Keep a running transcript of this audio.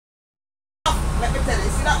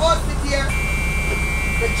see that outfit here?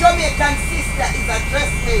 The Jamaican sister is a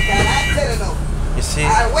dressmaker, and I tell you now. You see,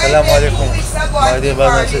 Salaam alaikum, my dear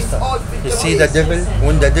brother and sister. You see the devil,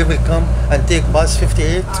 when the devil come and take bus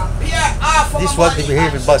 58, this is what they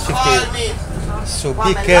behave in bus 58. So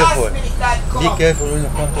be careful. Be careful when you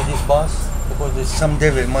come to this bus, because there's some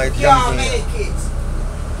devil might jump in here.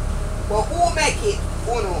 But who make it?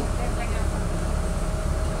 Who know?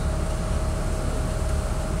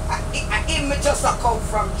 Him just a come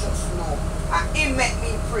from just now. And him make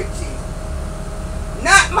me pretty.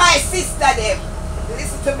 Not my sister them.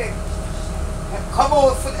 Listen to me. Come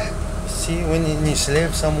out for them. See, when you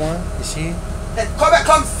enslave someone, you see? Then come and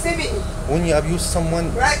come see me. When you abuse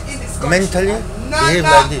someone right in this country, mentally, behave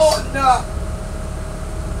like this. No.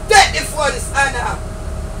 Take the for this honor.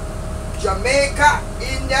 Jamaica,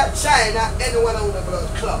 India, China, anyone on the blood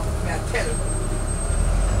club. May I tell you.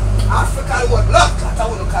 Africa, the word blood clot, I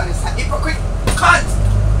want to call this a hypocrite cunt.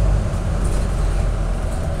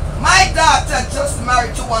 My daughter just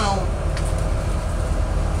married to one of them.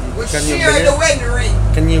 We share the wedding ring.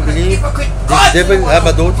 Can you believe this devil have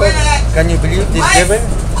a daughter? Can you believe this devil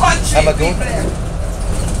have a daughter?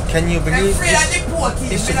 Can you believe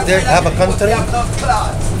this devil have a country?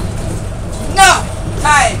 No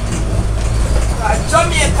time.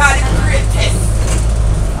 Jamaica the greatest.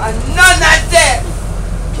 And none of them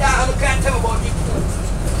can't tell me about the poets.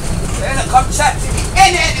 They're gonna come chat to me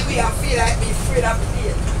any way I feel like me afraid of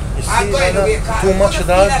it. You see, too much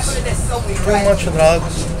drugs,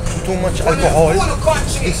 too much alcohol.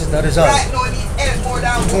 This is the result.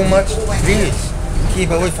 Too much. Please keep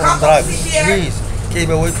away from drugs. Please keep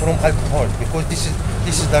away from alcohol, because this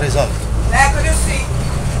is the result. Like you see,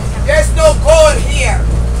 there's no gold here.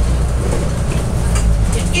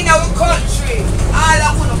 In our country, all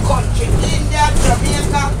of our country, India,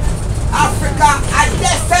 Jamaica, Africa, and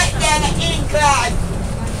desert then England.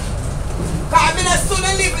 Because I mean, I soon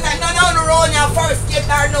live in none of the road now first gate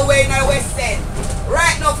or nowhere in the West End.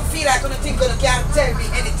 Right now, if you feel like you think you can't tell me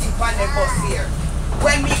anything from the bus here.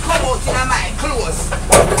 When we come out in my clothes,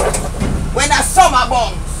 when the summer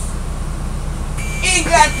bombs,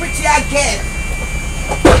 England pretty again.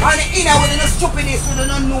 And the inner with no stupidness with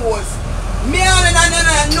no nose. Me only no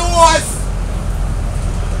nose.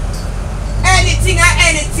 Anything or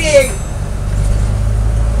anything.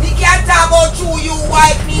 Me can't talk about you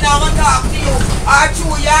white, me not gonna talk to you. Or you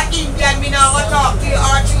Indian, me not gonna talk to you.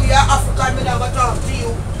 Or you African, me not gonna talk to you.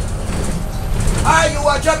 Or you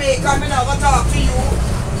a Jamaican, me not gonna talk to you.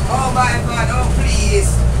 Oh my God, oh please.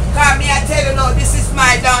 Cause me I tell you now, this is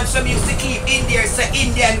my dance from used to keep in there, so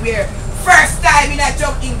Indian wear. First time in a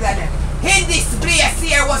jump England. In this place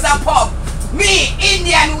here was a pub. Me,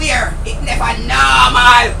 Indian wear. It never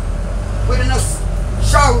normal. With no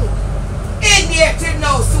show. India till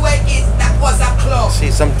now, so it is, that was a club.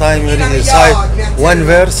 See, sometimes you recite one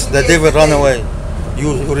verse, the devil run away.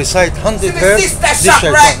 You recite 100 verses, this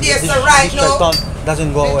shaytan, right there, so right now,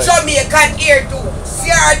 doesn't go away. Jamaican ear too. See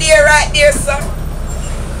her there, right there, sir.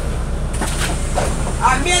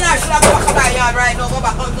 And me and I should have walked my yard right now, go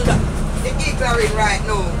back onto the eagle ring right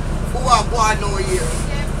now. Who are going no here?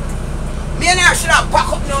 Me and I should have pack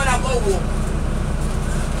up now and go home.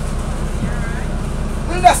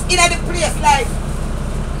 We just in the place like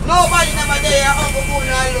nobody never there, Uncle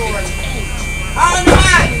Boone and Lord. And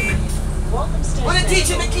man, when they're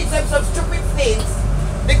teaching the kids them some stupid things,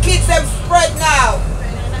 the kids them spread now.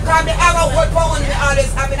 Because they have a whole pound in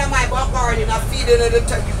always having a my back garden and feeding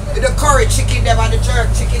the curry chicken them and the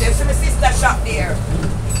jerk chicken them. So my sister shop there.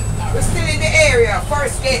 We're still in the area,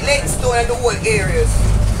 First Gate, Leytonstone and the whole areas.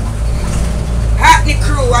 Hackney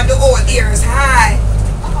Crew and the whole areas, hi.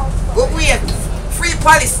 But we have Free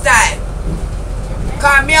Palestine.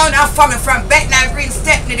 Because me and our family from Bethnal Green,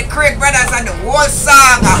 Stepney, the Craig brothers and the whole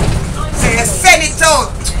saga. So you send it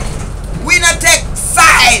out. We not take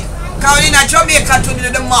side. Because we in Jamaica to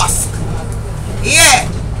the mosque. Yeah.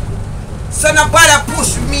 So nobody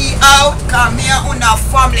push me out. Because me and our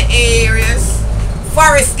family areas.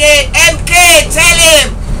 Forest Gate, MK, tell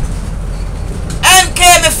him. MK,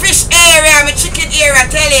 my fish area, my chicken area,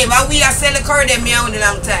 tell him. And we are selling curry them me on a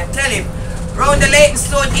long time. Tell him. Round the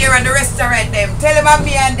Leytonstone here and the restaurant them. Tell them about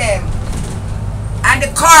me and them. And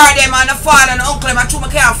the car them and the father and the uncle them. I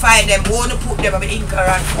can't find them. We want to put them on the ink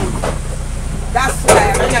and food. That's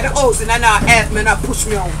why I'm in the house and I not help me and not push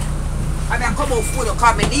me out. I mean I come out food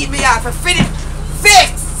because I need me out for finish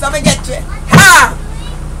fix. So I get to it. Ha!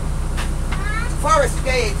 Forest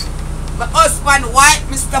Gate. My husband white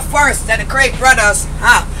Mr. Forrest and the Craig brothers.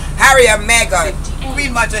 Ha! Harry and Meghan.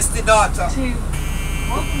 Queen Majesty daughter.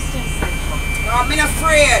 I'm not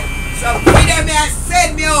afraid. So free them and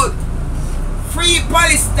send me out. Free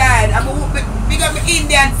Palestine. I'm big up my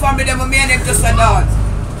Indian family, them me and them just a dance.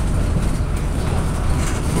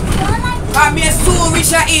 Cause me so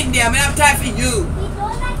rich in India, I have time for you.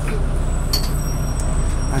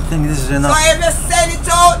 I think this is enough. So if you send it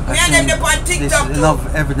out, me and them they on TikTok this is too.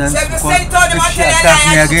 enough evidence. So if you send it out, them will tell you attack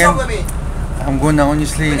me I again. with me. I'm gonna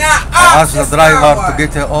honestly ask ask the the driver star to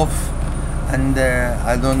get her off, and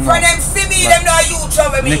I don't know. For them see me, them know you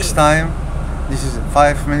trouble me. Next time, this is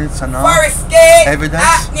 5 minutes and now. Forest Gate, Evidence,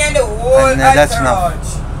 Acne and the whole and that's enough.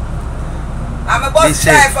 I'm a bus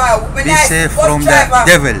driver. Be safe from the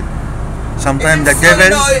devil. Sometimes the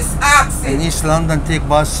devil in East London take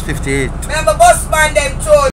bus 58. I'm a bus man them too.